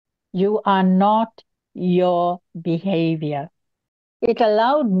You are not your behavior. It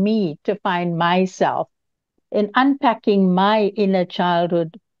allowed me to find myself in unpacking my inner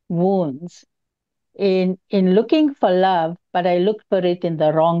childhood wounds, in looking for love, but I looked for it in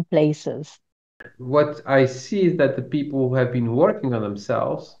the wrong places. What I see is that the people who have been working on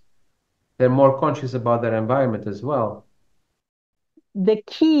themselves, they're more conscious about their environment as well. The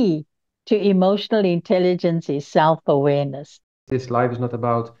key to emotional intelligence is self awareness. This life is not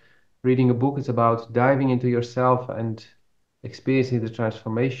about reading a book, it's about diving into yourself and experiencing the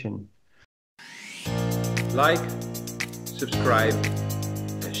transformation. Like, subscribe,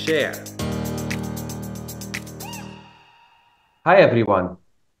 and share. Hi everyone.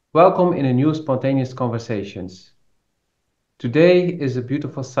 Welcome in a new spontaneous conversations. Today is a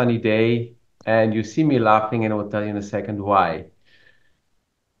beautiful sunny day and you see me laughing and I will tell you in a second why.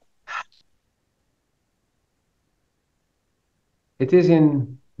 It is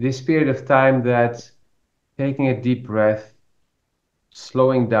in this period of time that taking a deep breath,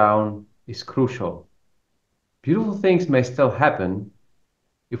 slowing down is crucial. Beautiful things may still happen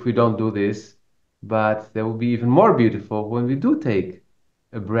if we don't do this, but they will be even more beautiful when we do take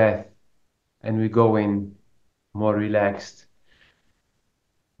a breath and we go in more relaxed.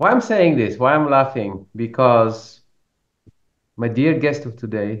 Why I'm saying this, why I'm laughing, because my dear guest of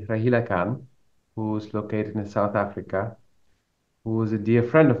today, Rahila Khan, who's located in South Africa, who is a dear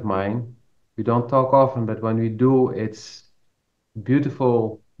friend of mine. We don't talk often, but when we do, it's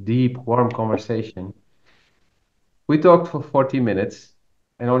beautiful, deep, warm conversation. We talked for 40 minutes,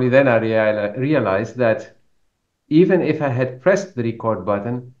 and only then I realized that even if I had pressed the record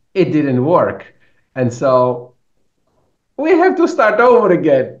button, it didn't work. And so we have to start over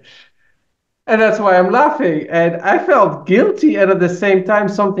again. And that's why I'm laughing. And I felt guilty. And at the same time,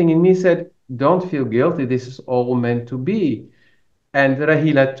 something in me said, don't feel guilty. This is all meant to be. And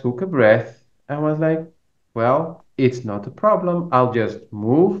Rahila took a breath and was like, well, it's not a problem. I'll just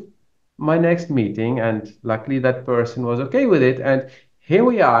move my next meeting. And luckily, that person was okay with it. And here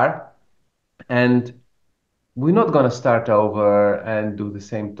we are. And we're not going to start over and do the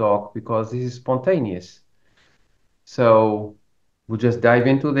same talk because this is spontaneous. So we'll just dive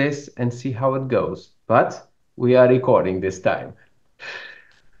into this and see how it goes. But we are recording this time.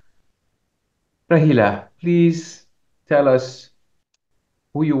 Rahila, please tell us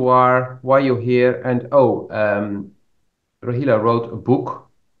who you are, why you're here, and Rahila wrote a book.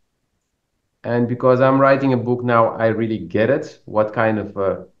 And because I'm writing a book now, I really get it, what kind of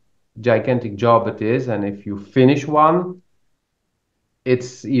a gigantic job it is. And if you finish one,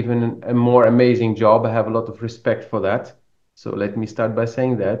 it's even a more amazing job. I have a lot of respect for that. So let me start by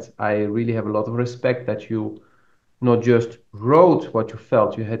saying that I really have a lot of respect that you not just wrote what you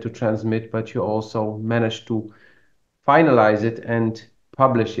felt you had to transmit, but you also managed to finalize it and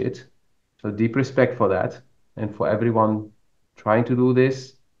publish it. So deep respect for that. And for everyone trying to do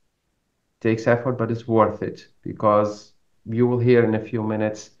this, takes effort, but it's worth it because you will hear in a few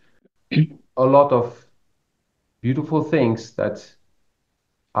minutes a lot of beautiful things that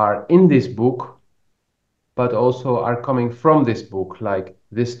are in this book, but also are coming from this book, like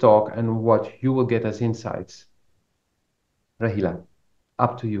this talk and what you will get as insights. Rahila,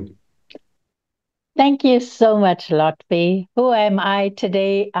 up to you. Thank you so much, Lotfi. Who am I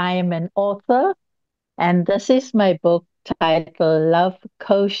today? I am an author, and this is my book titled Love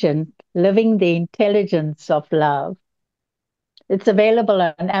Quotient, Living the Intelligence of Love. It's available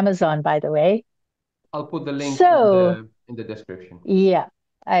on Amazon, by the way. I'll put the link So, in the description. yeah,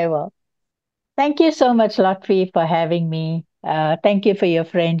 I will. Thank you so much, Lotfi, for having me. Thank you for your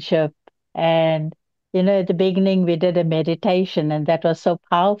friendship. And, at the beginning, we did a meditation, and that was so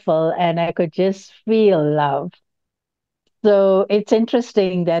powerful, and I could just feel love. So it's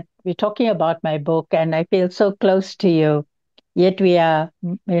interesting that we're talking about my book, and I feel so close to you, yet we are,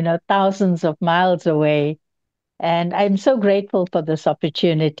 thousands of miles away. And I'm so grateful for this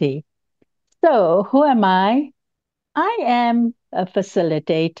opportunity. So, who am I? I am a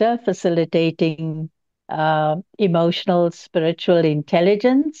facilitator, facilitating emotional, spiritual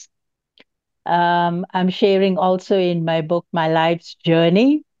intelligence. I'm sharing also in my book my life's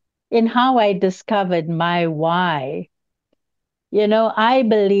journey in how I discovered my why. I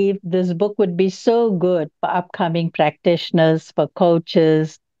believe this book would be so good for upcoming practitioners, for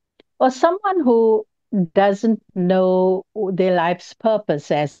coaches, or someone who doesn't know their life's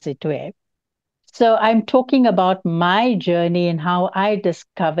purpose, as it were. So I'm talking about my journey and how I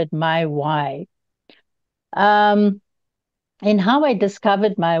discovered my why. Um, and how I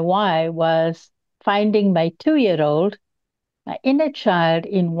discovered my why was finding my 2 year old, my inner child,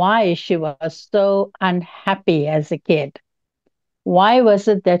 in why she was so unhappy as a kid. Why was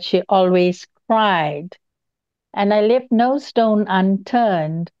it that she always cried? And I left no stone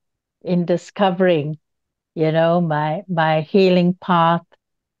unturned in discovering, my healing path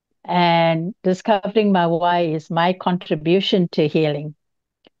and discovering my why is my contribution to healing.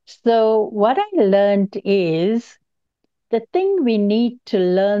 So what I learned is the thing we need to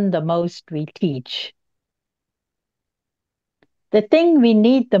learn the most we teach. The thing we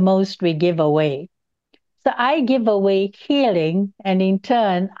need the most we give away. So I give away healing, and in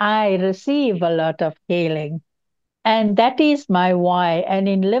turn, I receive a lot of healing. And that is my why. And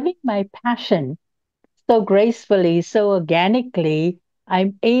in living my passion so gracefully, so organically,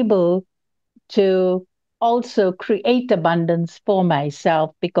 I'm able to also create abundance for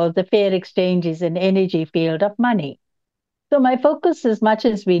myself because the fair exchange is an energy field of money. So my focus, as much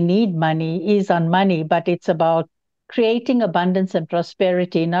as we need money, is on money, but it's about creating abundance and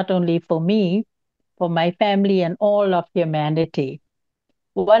prosperity, not only for me, for my family, and all of humanity.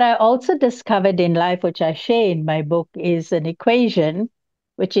 What I also discovered in life, which I share in my book, is an equation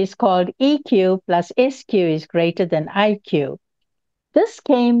which is called EQ plus SQ is greater than IQ. This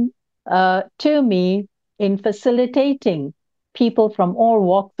came to me in facilitating people from all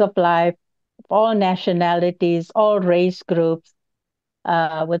walks of life, all nationalities, all race groups,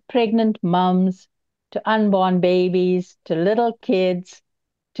 with pregnant mums, to unborn babies, to little kids,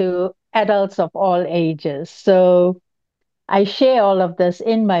 to adults of all ages. So I share all of this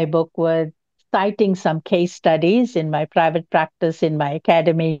in my book with citing some case studies in my private practice, in my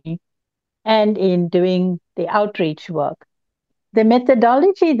academy, and in doing the outreach work. The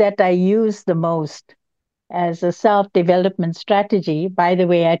methodology that I use the most as a self development strategy, by the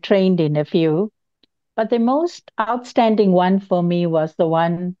way, I trained in a few, but the most outstanding one for me was the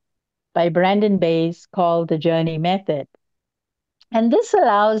one by Brandon Bayes called the Journey Method. And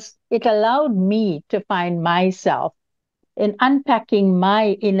it allowed me to find myself in unpacking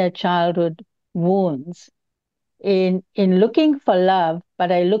my inner childhood wounds, in looking for love, but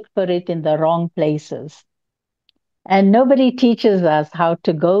I looked for it in the wrong places. And nobody teaches us how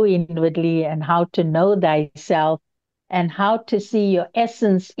to go inwardly and how to know thyself and how to see your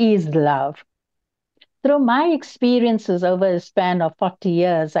essence is love. Through my experiences over a span of 40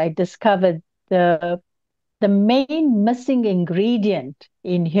 years, I discovered the main missing ingredient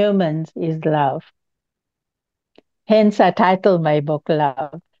in humans is love. Hence, I titled my book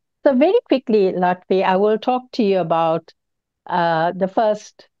Love. So, very quickly, Lotfi, I will talk to you about the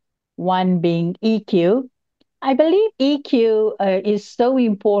first one being EQ. I believe EQ is so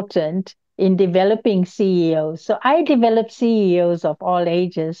important in developing CEOs. So I develop CEOs of all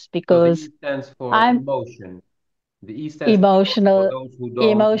ages So the because E stands for I'm emotion. The E stands for emotion for emotional, those who don't who are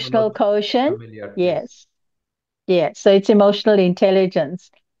not emotional quotient. familiar. Yes. Yes, yes. So it's emotional intelligence.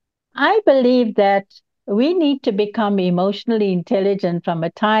 I believe that we need to become emotionally intelligent from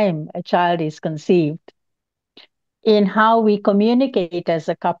a time a child is conceived in how we communicate as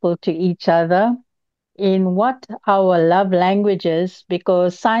a couple to each other, in what our love language is,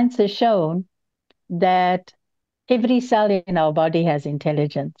 because science has shown that every cell in our body has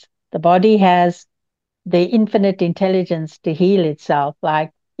intelligence. The body has the infinite intelligence to heal itself.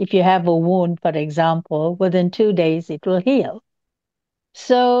 Like if you have a wound, for example, within 2 days it will heal.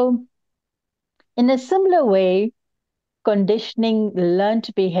 So, in a similar way, conditioning, learned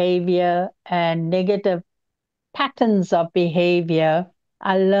behavior, and negative patterns of behavior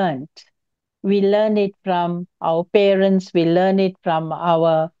are learned. We learn it from our parents, we learn it from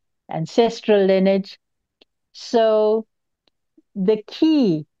our ancestral lineage. So, the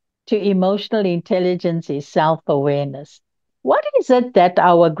key to emotional intelligence is self awareness. What is it that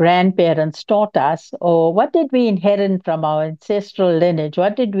our grandparents taught us, or what did we inherit from our ancestral lineage?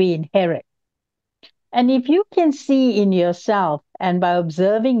 What did we inherit? And if you can see in yourself and by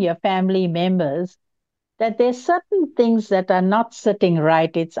observing your family members that there's certain things that are not sitting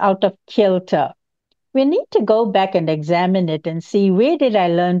right, it's out of kilter. We need to go back and examine it and see, where did I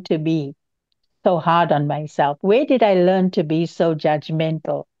learn to be so hard on myself? Where did I learn to be so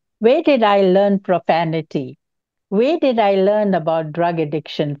judgmental? Where did I learn profanity? Where did I learn about drug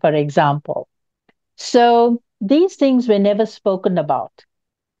addiction, for example? So these things were never spoken about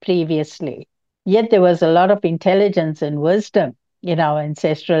previously. Yet there was a lot of intelligence and wisdom in our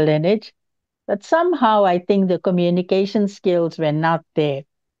ancestral lineage. But somehow I think the communication skills were not there.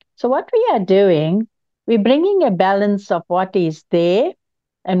 So, what we are doing, we're bringing a balance of what is there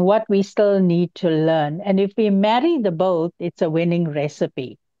and what we still need to learn. And if we marry the both, it's a winning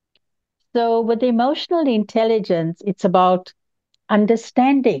recipe. So, with emotional intelligence, it's about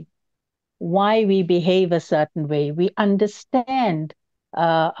understanding why we behave a certain way. We understand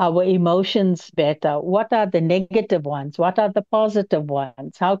our emotions better? What are the negative ones? What are the positive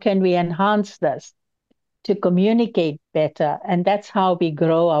ones? How can we enhance this to communicate better? And that's how we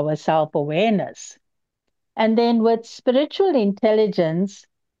grow our self awareness. And then with spiritual intelligence,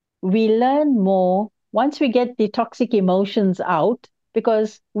 we learn more once we get the toxic emotions out,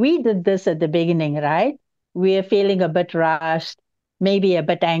 because we did this at the beginning, right? We are feeling a bit rushed, maybe a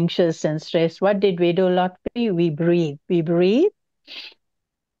bit anxious and stressed. What did we do, Lotfi? We breathe. We breathe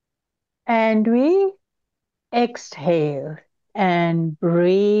and we exhale and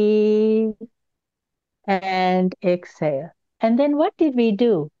breathe and exhale. And then what did we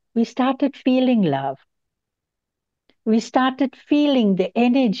do? We started feeling love. We started feeling the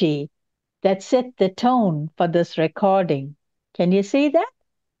energy that set the tone for this recording. Can you see that?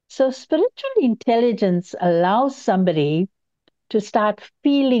 So, spiritual intelligence allows somebody to start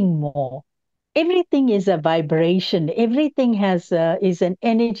feeling more. Everything is a vibration, everything is an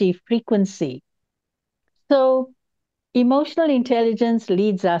energy frequency. So, emotional intelligence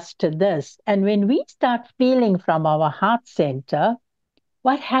leads us to this. And when we start feeling from our heart center,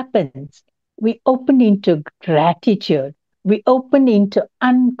 what happens? We open into gratitude. We open into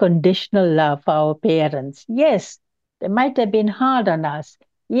unconditional love for our parents. Yes, they might have been hard on us.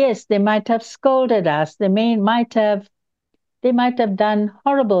 Yes, they might have scolded us. They might have done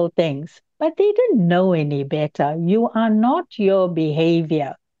horrible things, but they didn't know any better. You are not your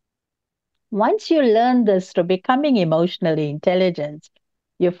behavior. Once you learn this through becoming emotionally intelligent,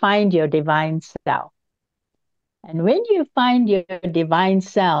 you find your divine self. And when you find your divine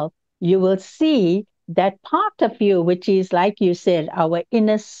self, you will see that part of you, which is, like you said, our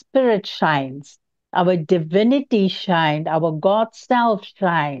inner spirit shines, our divinity shines, our God self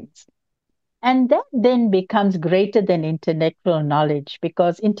shines. And that then becomes greater than intellectual knowledge,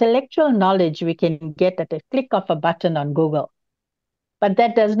 because intellectual knowledge we can get at a click of a button on Google. But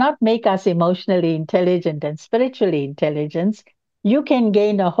that does not make us emotionally intelligent and spiritually intelligent. You can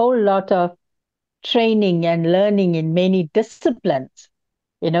gain a whole lot of training and learning in many disciplines,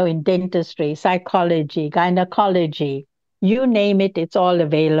 in dentistry, psychology, gynecology, you name it, it's all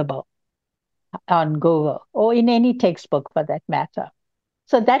available on Google or in any textbook for that matter.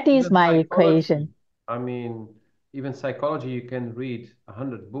 So that is Even my psychology. equation. I mean, even psychology, you can read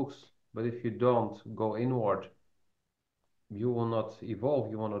 100 books, but if you don't go inward, you will not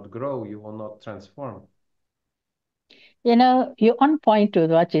evolve, you will not grow, you will not transform. You're on point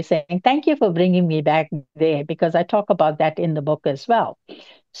with what you're saying. Thank you for bringing me back there, because I talk about that in the book as well.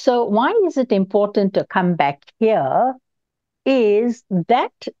 So, why is it important to come back here? Is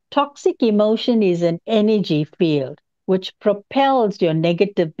that toxic emotion is an energy field which propels your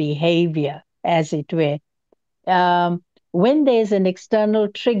negative behavior, as it were. Um, when there's an external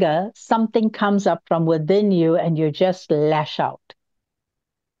trigger, something comes up from within you and you just lash out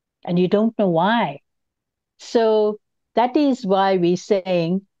and you don't know why. So that is why we're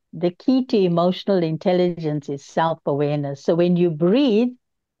saying the key to emotional intelligence is self awareness. So when you breathe,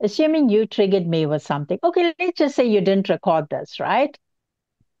 assuming you triggered me with something, okay, let's just say you didn't record this, right?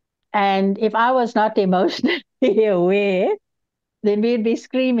 And if I was not emotionally aware, then we'd be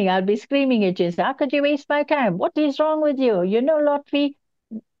screaming. I'd be screaming at you. Say, how could you waste my time? What is wrong with you? You know, Lotfi.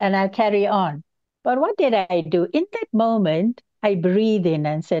 And I'll carry on. But what did I do? In that moment, I breathed in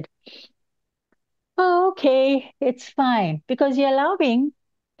and said, oh, okay, it's fine. Because you're allowing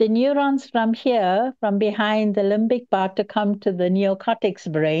the neurons from here, from behind the limbic part, to come to the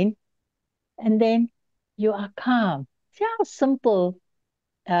neocortex brain. And then you are calm. See how simple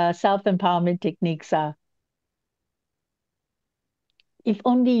self empowerment techniques are. If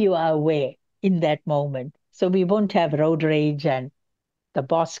only you are aware in that moment. So we won't have road rage and the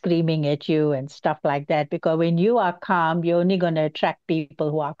boss screaming at you and stuff like that. Because when you are calm, you're only going to attract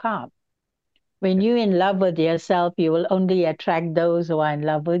people who are calm. When you're in love with yourself, you will only attract those who are in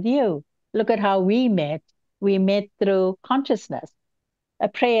love with you. Look at how we met. We met through consciousness, a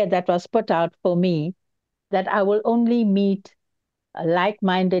prayer that was put out for me, that I will only meet like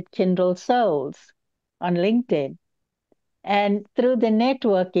minded kindred souls on LinkedIn. And through the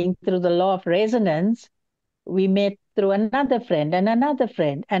networking, through the law of resonance, we met through another friend,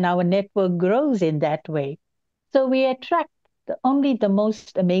 and our network grows in that way. So we attract only the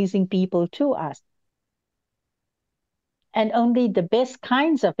most amazing people to us, and only the best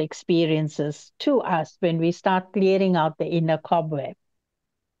kinds of experiences to us when we start clearing out the inner cobweb.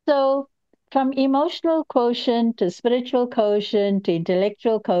 So, from emotional quotient to spiritual quotient to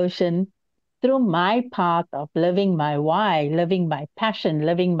intellectual quotient, through my path of living my why, living my passion,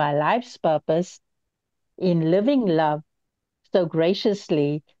 living my life's purpose, in living love so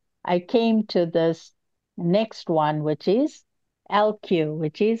graciously, I came to this next one, which is LQ,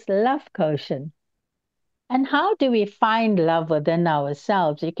 which is love quotient. And how do we find love within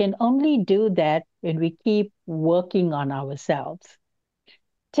ourselves? You can only do that when we keep working on ourselves.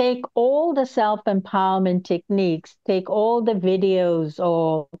 Take all the self empowerment techniques, take all the videos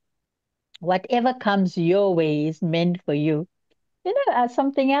or whatever comes your way is meant for you.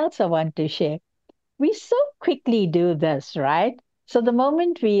 Something else I want to share. We so quickly do this, right? So the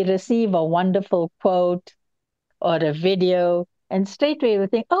moment we receive a wonderful quote or a video, and straightway we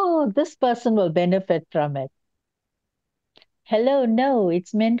think, oh, this person will benefit from it. Hello, no,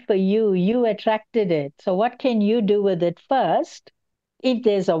 it's meant for you. You attracted it. So what can you do with it first? If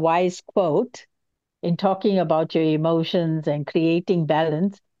there's a wise quote in talking about your emotions and creating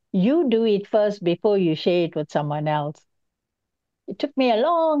balance, you do it first before you share it with someone else. It took me a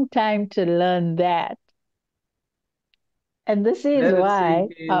long time to learn that. And this is Let it why,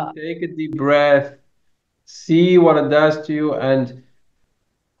 sink in, take a deep breath, see what it does to you, and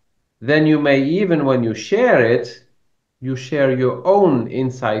then you may even, when you share it, you share your own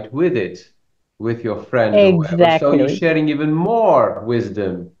insight with it, with your friend or whoever. So you're exactly. sharing even more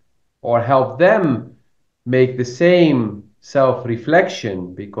wisdom or help them make the same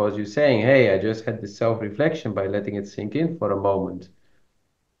self-reflection because you're saying, hey, I just had this self-reflection by letting it sink in for a moment.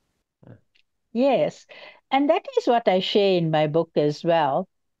 Yes. And that is what I share in my book as well.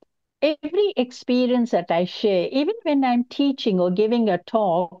 Every experience that I share, even when I'm teaching or giving a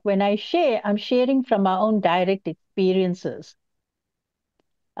talk, when I share, I'm sharing from my own direct experiences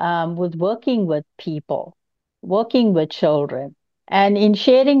with working with people, working with children. And in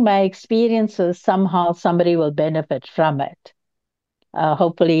sharing my experiences, somehow somebody will benefit from it,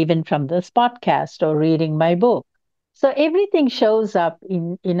 hopefully, even from this podcast or reading my book. So everything shows up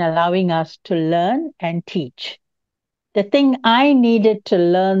in allowing us to learn and teach. The thing I needed to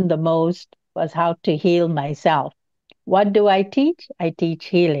learn the most was how to heal myself. What do I teach? I teach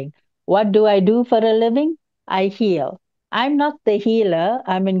healing. What do I do for a living? I heal. I'm not the healer.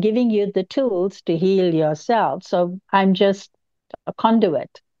 I'm in giving you the tools to heal yourself. So I'm just a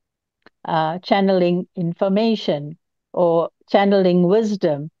conduit, channeling information or channeling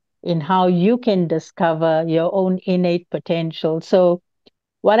wisdom in how you can discover your own innate potential. So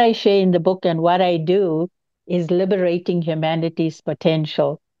what I share in the book and what I do is liberating humanity's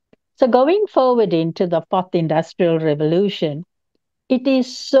potential. So, going forward into the fourth industrial revolution, it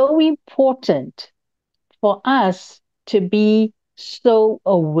is so important for us to be so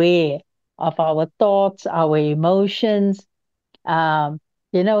aware of our thoughts, our emotions. Um,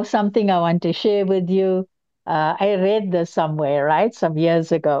 something I want to share with you. I read this somewhere, right, some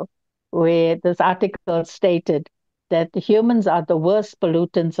years ago, where this article stated that the humans are the worst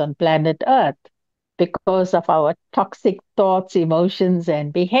pollutants on planet Earth because of our toxic thoughts, emotions,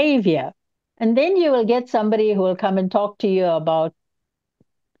 and behavior. And then you will get somebody who will come and talk to you about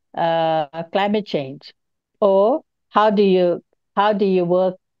climate change, or how do you how do you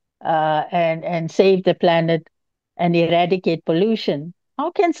work and save the planet and eradicate pollution?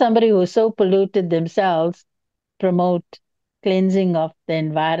 How can somebody who's so polluted themselves promote cleansing of the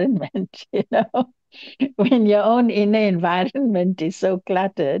environment? When your own inner environment is so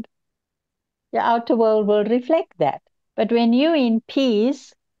cluttered, the outer world will reflect that. But when you're in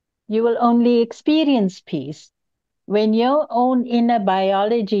peace, you will only experience peace. When your own inner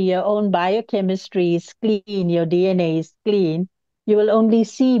biology, your own biochemistry is clean, your DNA is clean, you will only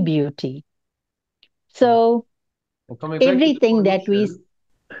see beauty. So And coming back to the everything that we, pollution,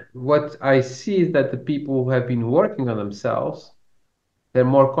 what I see is that the people who have been working on themselves, they're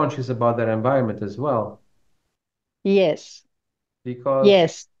more conscious about their environment as well. yes, Because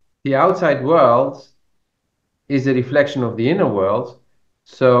yes, the outside world is a reflection of the inner world.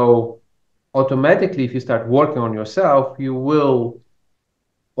 So automatically, if you start working on yourself, you will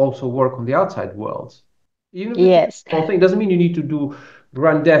also work on the outside world. Even if it's a yes, small thing, doesn't mean you need to do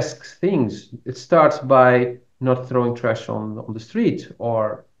run desk things. It starts by not throwing trash on the street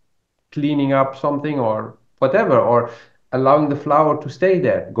or cleaning up something or whatever, or allowing the flower to stay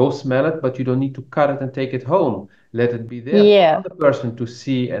there. Go smell it, but you don't need to cut it and take it home. Let it be there for yeah. another person to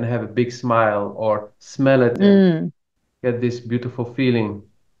see and have a big smile or smell it and Mm, get this beautiful feeling.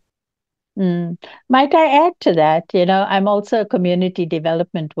 mm. Might I add to that? I'm also a community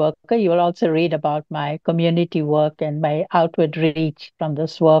development worker. You will also read about my community work and my outward reach from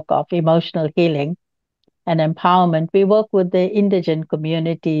this work of emotional healing and empowerment. We work with the indigent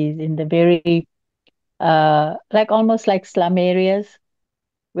communities in the very like almost like slum areas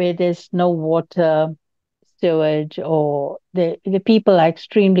where there's no water, sewage, or the people are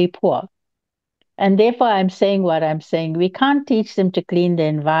extremely poor. And therefore, I'm saying what I'm saying. We can't teach them to clean the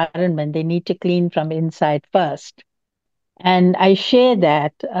environment. They need to clean from inside first. And I share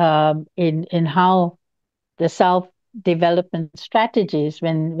that in how the self development strategies,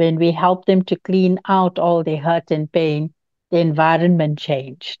 when we help them to clean out all their hurt and pain, the environment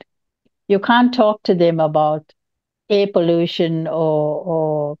changed. You can't talk to them about air pollution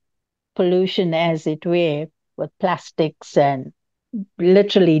or pollution, as it were, with plastics and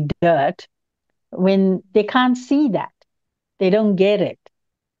literally dirt, when they can't see that. They don't get it.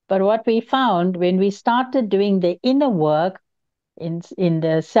 But what we found when we started doing the inner work in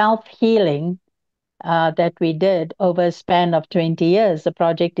the self healing that we did over a span of 20 years, the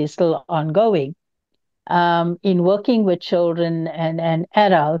project is still ongoing. In working with children and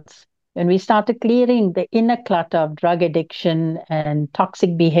adults, when we started clearing the inner clutter of drug addiction and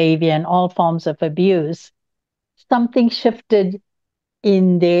toxic behavior and all forms of abuse, something shifted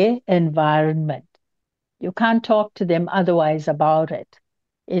in their environment. You can't talk to them otherwise about it.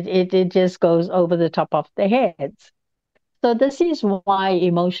 It just goes over the top of their heads. So, this is why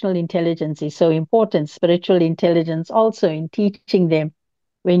emotional intelligence is so important, spiritual intelligence also, in teaching them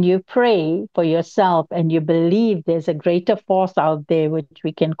when you pray for yourself and you believe there's a greater force out there, which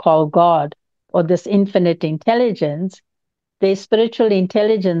we can call God or this infinite intelligence, their spiritual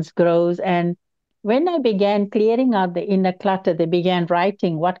intelligence grows. And when I began clearing out the inner clutter, they began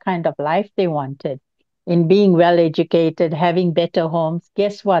writing what kind of life they wanted. In being well educated, having better homes,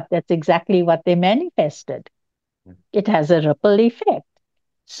 guess what? That's exactly what they manifested. It has a ripple effect.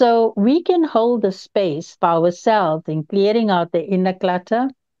 So we can hold the space for ourselves in clearing out the inner clutter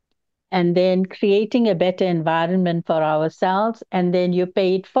and then creating a better environment for ourselves, and then you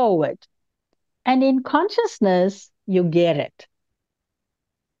pay it forward. And in consciousness, you get it.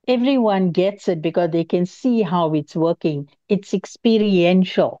 Everyone gets it because they can see how it's working. It's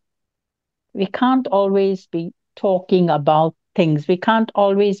experiential. We can't always be talking about things. We can't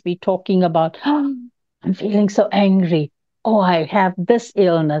always be talking about, oh, I'm feeling so angry. Oh, I have this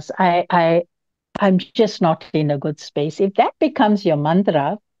illness. I'm just not in a good space. If that becomes your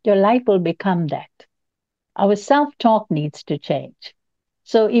mantra, your life will become that. Our self talk needs to change.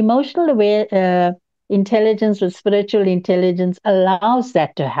 So, emotional intelligence with spiritual intelligence allows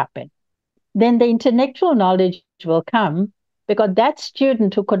that to happen. Then the intellectual knowledge will come because that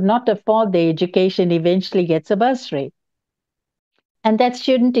student who could not afford the education eventually gets a bursary. And that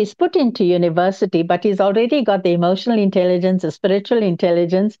student is put into university, but he's already got the emotional intelligence, the spiritual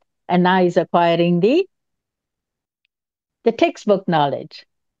intelligence, and now he's acquiring the textbook knowledge.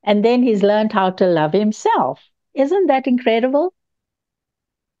 And then he's learned how to love himself. Isn't that incredible?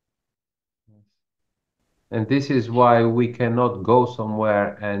 And this is why we cannot go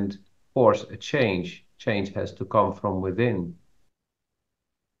somewhere and force a change. Change has to come from within.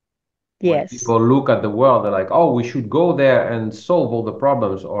 When Yes. people look at the world, they're like, oh, we should go there and solve all the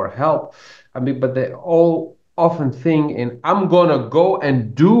problems or help. I mean, but they all often think in, I'm gonna go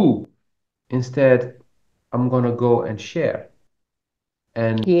and do. Instead, I'm gonna go and share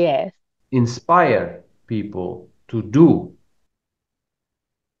and Yes. inspire people to do.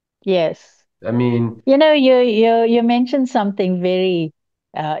 Yes. I mean, You mentioned something very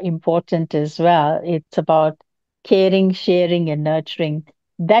important as well. It's about caring, sharing, and nurturing.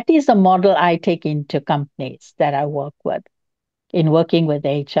 That is a model I take into companies that I work with in working with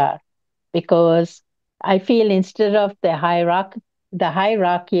HR, because I feel instead of the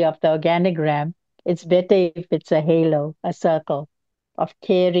hierarchy of the organogram, it's better if it's a halo, a circle of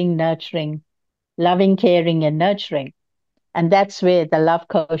caring, nurturing, loving, caring, and nurturing. And that's where the love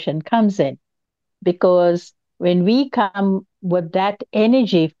quotient comes in, because when we come with that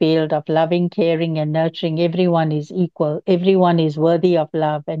energy field of loving, caring, and nurturing, everyone is equal, everyone is worthy of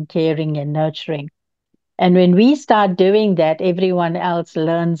love and caring and nurturing. And when we start doing that, everyone else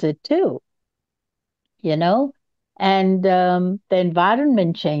learns it too, you know? And the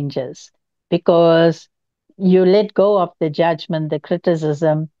environment changes because you let go of the judgment, the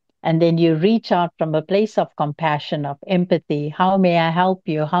criticism, and then you reach out from a place of compassion, of empathy. How may I help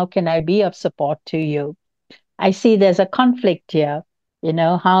you? How can I be of support to you? I see there's a conflict here.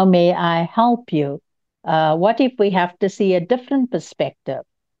 How may I help you? What if we have to see a different perspective,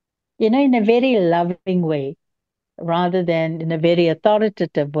 in a very loving way rather than in a very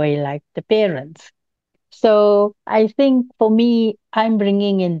authoritative way like the parents? So I think for me, I'm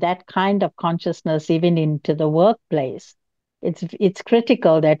bringing in that kind of consciousness even into the workplace. It's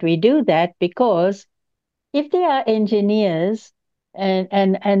critical that we do that, because if there are engineers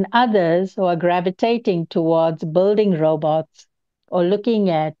and others who are gravitating towards building robots or looking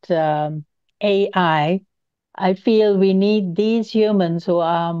at I feel we need these humans who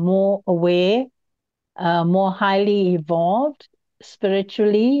are more aware, more highly evolved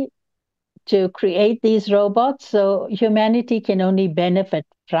spiritually, to create these robots, so humanity can only benefit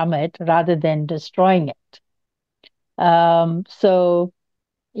from it rather than destroying it. So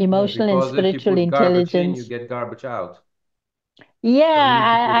Yeah, emotional and because if you spiritual put garbage in, you intelligence. get garbage out. Yeah, So you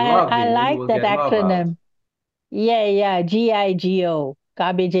need to put love I in, you like will that get love out. acronym. Yeah, yeah, GIGO,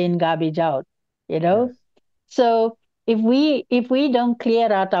 garbage in, garbage out, you Yes. know? So if we don't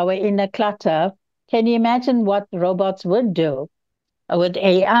clear out our inner clutter, can you imagine what robots would do with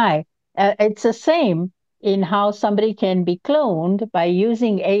AI? It's the same in how somebody can be cloned by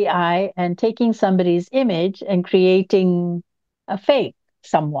using AI and taking somebody's image and creating a fake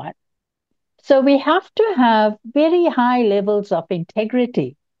someone. So we have to have very high levels of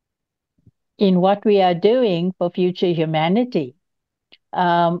integrity in what we are doing for future humanity,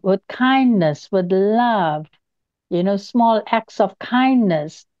 with kindness, with love, small acts of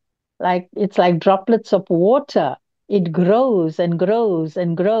kindness, like it's like droplets of water. It grows and grows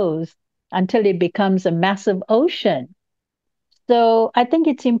and grows until it becomes a massive ocean. So I think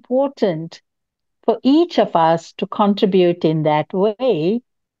it's important for each of us to contribute in that way.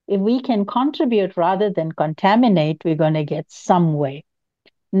 If we can contribute rather than contaminate, we're going to get somewhere.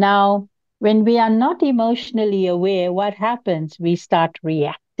 Now, when we are not emotionally aware, what happens? We start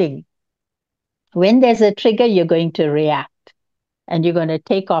reacting. When there's a trigger, you're going to react and you're going to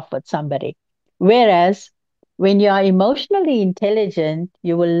take off with somebody. Whereas when you are emotionally intelligent,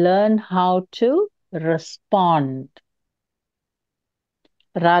 you will learn how to respond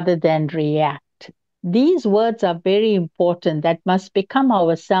rather than react. These words are very important. That must become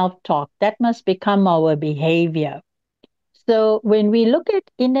our self talk, that must become our behavior. So, when we look at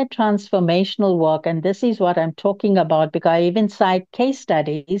inner transformational work, and this is what I'm talking about because I even cite case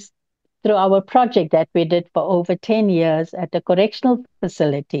studies through our project that we did for over 10 years at a correctional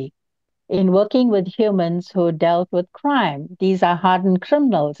facility in working with humans who dealt with crime. These are hardened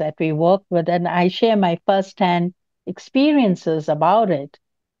criminals that we work with, and I share my firsthand experiences about it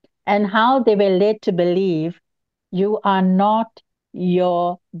and how they were led to believe you are not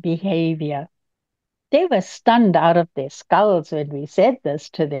your behavior. They were stunned out of their skulls when we said this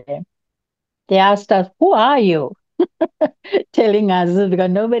to them. They asked us, "Who are you?" Telling us this because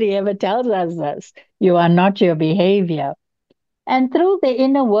nobody ever tells us this. You are not your behavior. And through the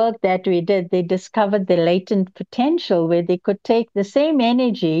inner work that we did, they discovered the latent potential where they could take the same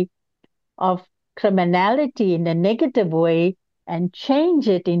energy of criminality in a negative way and change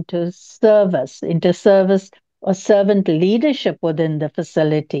it into service or servant leadership within the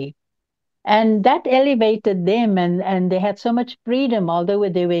facility. And that elevated them, and they had so much freedom, although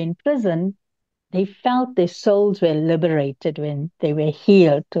they were in prison. They felt their souls were liberated when they were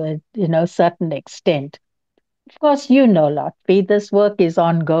healed to a certain extent. Of course, Lotfi, this work is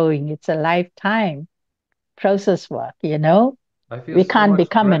ongoing. It's a lifetime process work. I feel We so can't much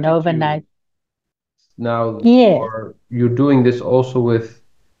become an gratitude overnight. now Yes. for you doing this also with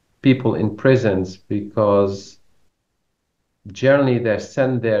people in prisons because generally they're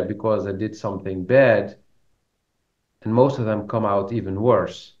sent there because they did something bad, and most of them come out even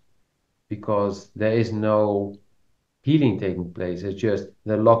worse because there is no healing taking place. It's just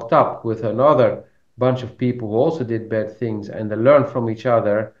they're locked up with another bunch of people who also did bad things and they learn from each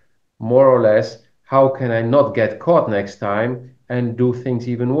other, more or less, how can I not get caught next time and do things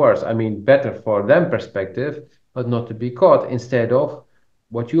even worse? I mean, better for them perspective, but not to be caught instead of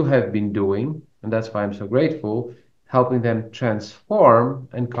what you have been doing. And that's why I'm so grateful, helping them transform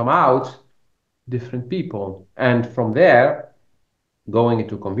and come out different people. And from there, going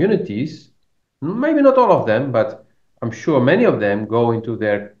into communities, maybe not all of them, but I'm sure many of them go into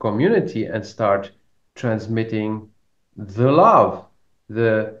their community and start transmitting the love,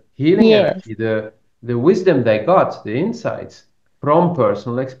 the healing Yes. energy, the wisdom they got, the insights from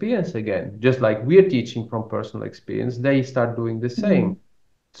personal experience again. Just like we're teaching from personal experience, they start doing the same. Mm.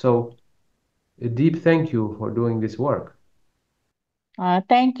 So, a deep thank you for doing this work.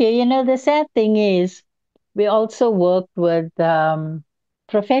 Thank you. The sad thing is, we also work with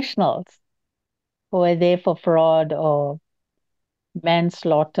professionals who are there for fraud or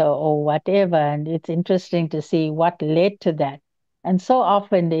manslaughter or whatever. And it's interesting to see what led to that. And so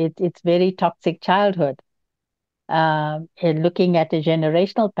often it's very toxic childhood. And looking at a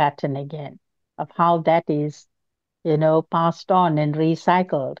generational pattern again of how that is, passed on and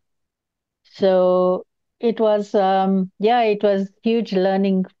recycled. So it was huge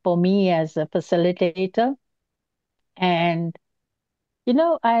learning for me as a facilitator. And,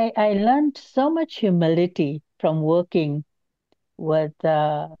 I learned so much humility from working with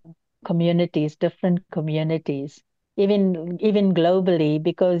communities, different communities, even globally,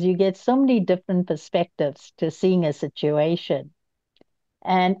 because you get so many different perspectives to seeing a situation.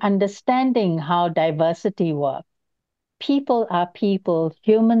 and understanding how diversity works. People are people,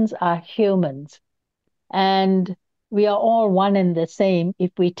 humans are humans, and we are all one and the same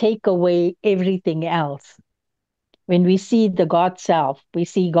if we take away everything else. When we see the God self, we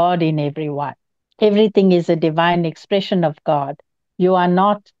see God in everyone. Everything is a divine expression of God. You are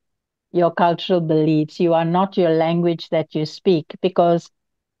not your cultural beliefs, you are not your language that you speak. Because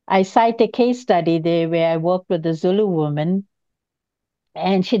I cite a case study there where I worked with a Zulu woman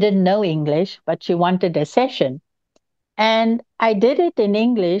and she didn't know English, but she wanted a session. And I did it in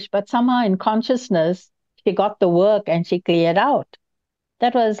English, but somehow in consciousness, she got the work and she cleared out.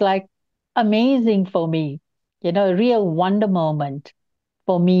 That was like amazing for me, a real wonder moment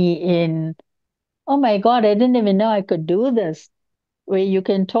for me in, oh my God, I didn't even know I could do this, where you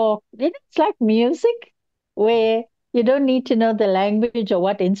can talk. It's like music, where you don't need to know the language or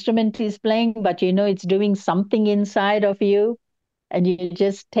what instrument is playing, but you know it's doing something inside of you and you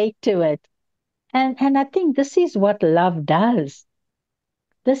just take to it. And I think this is what love does.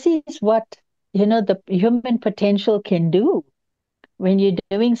 This is what, the human potential can do when you're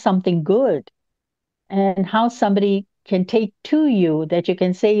doing something good, and how somebody can take to you that you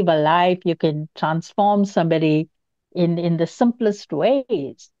can save a life, you can transform somebody in the simplest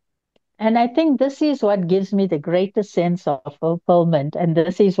ways. And I think this is what gives me the greatest sense of fulfillment. And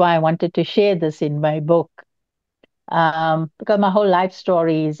this is why I wanted to share this in my book. Because my whole life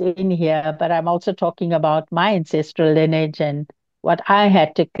story is in here, but I'm also talking about my ancestral lineage and what I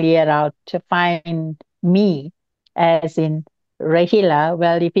had to clear out to find me, as in Rahila.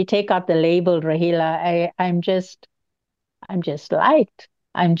 Well, if you take out the label Rahila, I'm just light.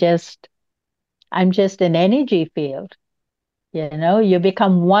 I'm just I'm just an energy field. You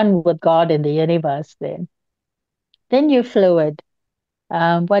become one with God in the universe then. Then you're fluid.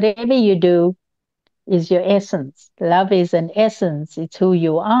 Whatever you do is your essence. Love is an essence. It's who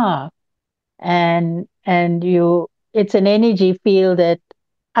you are. And it's an energy field that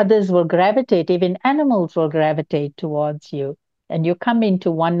others will gravitate, even animals will gravitate towards you. And you come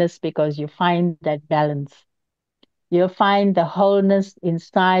into oneness because you find that balance. You find the wholeness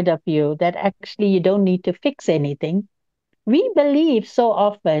inside of you that actually you don't need to fix anything. We believe so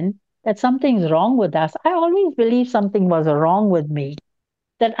often that something's wrong with us. I always believed something was wrong with me,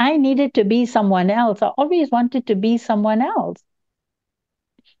 that I needed to be someone else. I always wanted to be someone else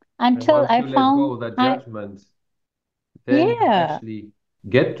And until once I you let go found of that I, judgment, then you yeah, actually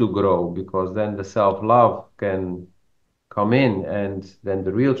get to grow because then the self-love can come in and then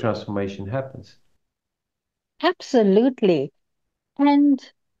the real transformation happens. absolutely. And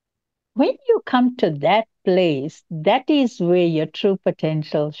when you come to that place, that is where your true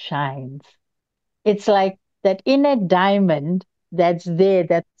potential shines. It's like that inner diamond that's there,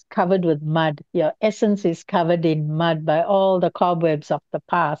 that's covered with mud. Your essence is covered in mud by all the cobwebs of the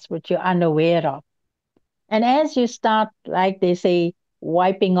past, which you're unaware of. And as you start, like they say,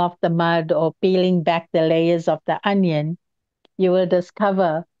 wiping off the mud or peeling back the layers of the onion, you will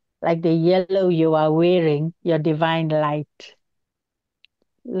discover, like the yellow you are wearing, your divine light,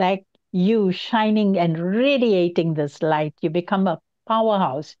 like you shining and radiating this light. You become a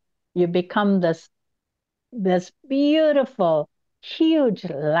powerhouse. You become this beautiful, huge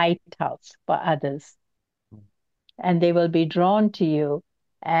lighthouse for others, and they will be drawn to you.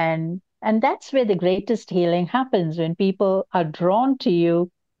 And that's where the greatest healing happens, when people are drawn to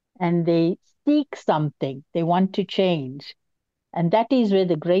you and they seek something, they want to change. And that is where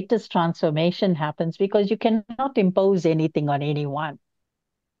the greatest transformation happens, because you cannot impose anything on anyone.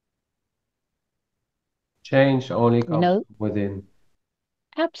 Change only You comes know, from within.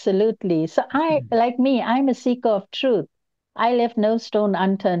 absolutely. So like me, I'm a seeker of truth. I left no stone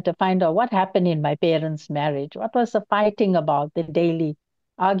unturned to find out what happened in my parents' marriage. What was the fighting about, the daily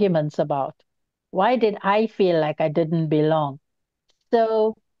arguments about? Why did I feel like I didn't belong?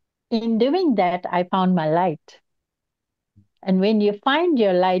 So in doing that, I found my light. And when you find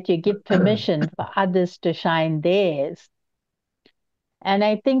your light, you give permission for others to shine theirs. And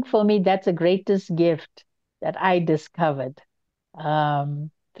I think for me, that's the greatest gift that I discovered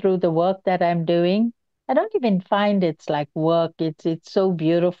through the work that I'm doing. I don't even find it's like work. It's so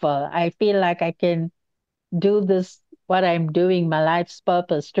beautiful. I feel like I can do this, what I'm doing, my life's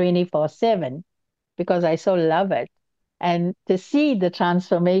purpose, 24/7, because I so love it. And to see the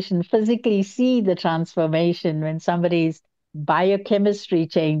transformation, physically see the transformation when somebody's biochemistry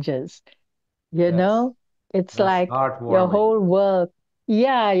changes, you Yes, know, it's that's like your heartwarming. whole world,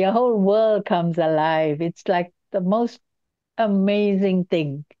 yeah, your whole world comes alive. It's like the most amazing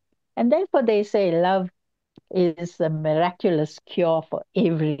thing. And therefore, they say love is a miraculous cure for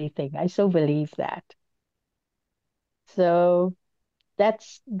everything. I so believe that. So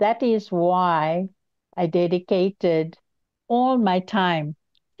that is why I dedicated all my time.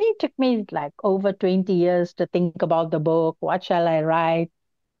 It took me like over 20 years to think about the book. What shall I write?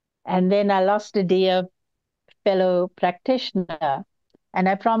 And then I lost a dear fellow practitioner. And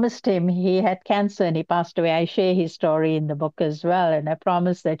I promised him, he had cancer and he passed away. I share his story in the book as well. And I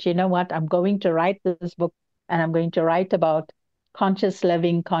promised that, you know what, I'm going to write this book and I'm going to write about conscious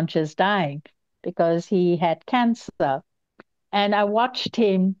living, conscious dying, because he had cancer. And I watched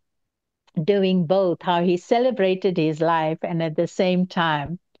him doing both, how he celebrated his life and at the same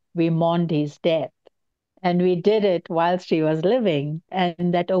time we mourned his death. And we did it whilst he was living.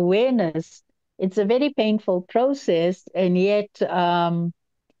 And that awareness, it's a very painful process. And yet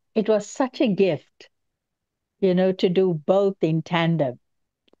it was such a gift, to do both in tandem.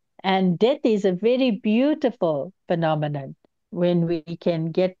 And death is a very beautiful phenomenon when we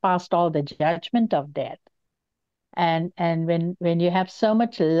can get past all the judgment of death. And when you have so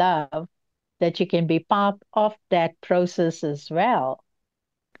much love that you can be part of that process as well,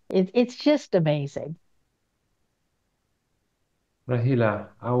 it's just amazing. Rahila,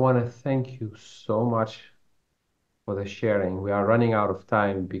 I want to thank you so much for the sharing. We are running out of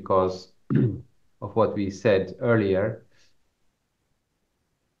time because of what we said earlier.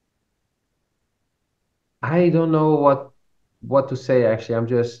 I don't know what to say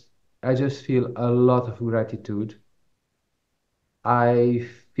actually. I just feel a lot of gratitude. I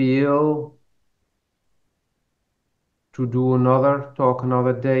feel to do another talk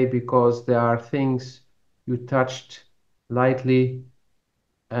another day because there are things you touched lightly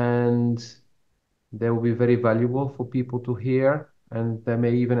and they will be very valuable for people to hear, and they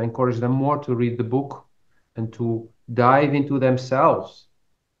may even encourage them more to read the book and to dive into themselves,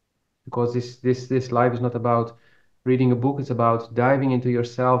 because this life is not about reading a book, it's about diving into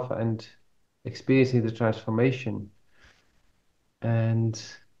yourself and experiencing the transformation. And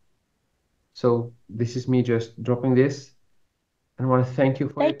so this is me just dropping this, and I want to thank you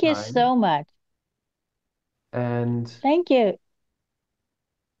for your Thank you time. so much. And Thank you.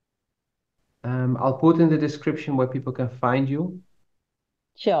 I'll put in the description where people can find you.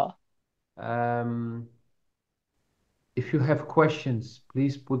 Sure. Um, if you have questions,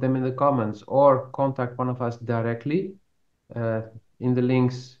 please put them in the comments or contact one of us directly. Uh, in the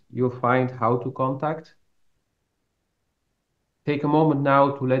links, you'll find how to contact. Take a moment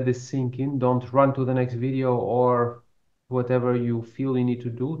now to let this sink in. Don't run to the next video or whatever you feel you need to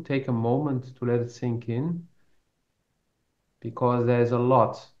do. Take a moment to let it sink in, because there's a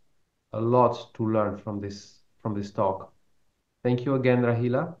lot to learn from this talk. Thank you again,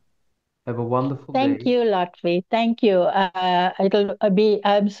 Rahila. Have a wonderful Thank day. you, Lotfi. Thank you.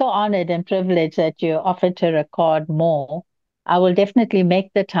 I'm so honored and privileged that you offered to record more. I will definitely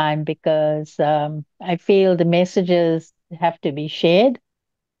make the time because I feel the messages have to be shared.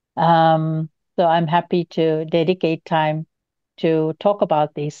 So I'm happy to dedicate time to talk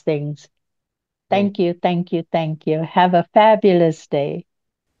about these things. Thank Thank you, thank you, thank you. Have a fabulous day.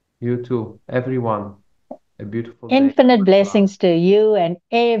 you too, everyone. A beautiful day and Infinite much love. blessings to you and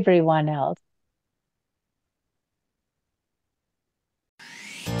everyone else.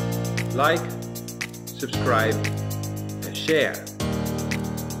 Like, subscribe, and share.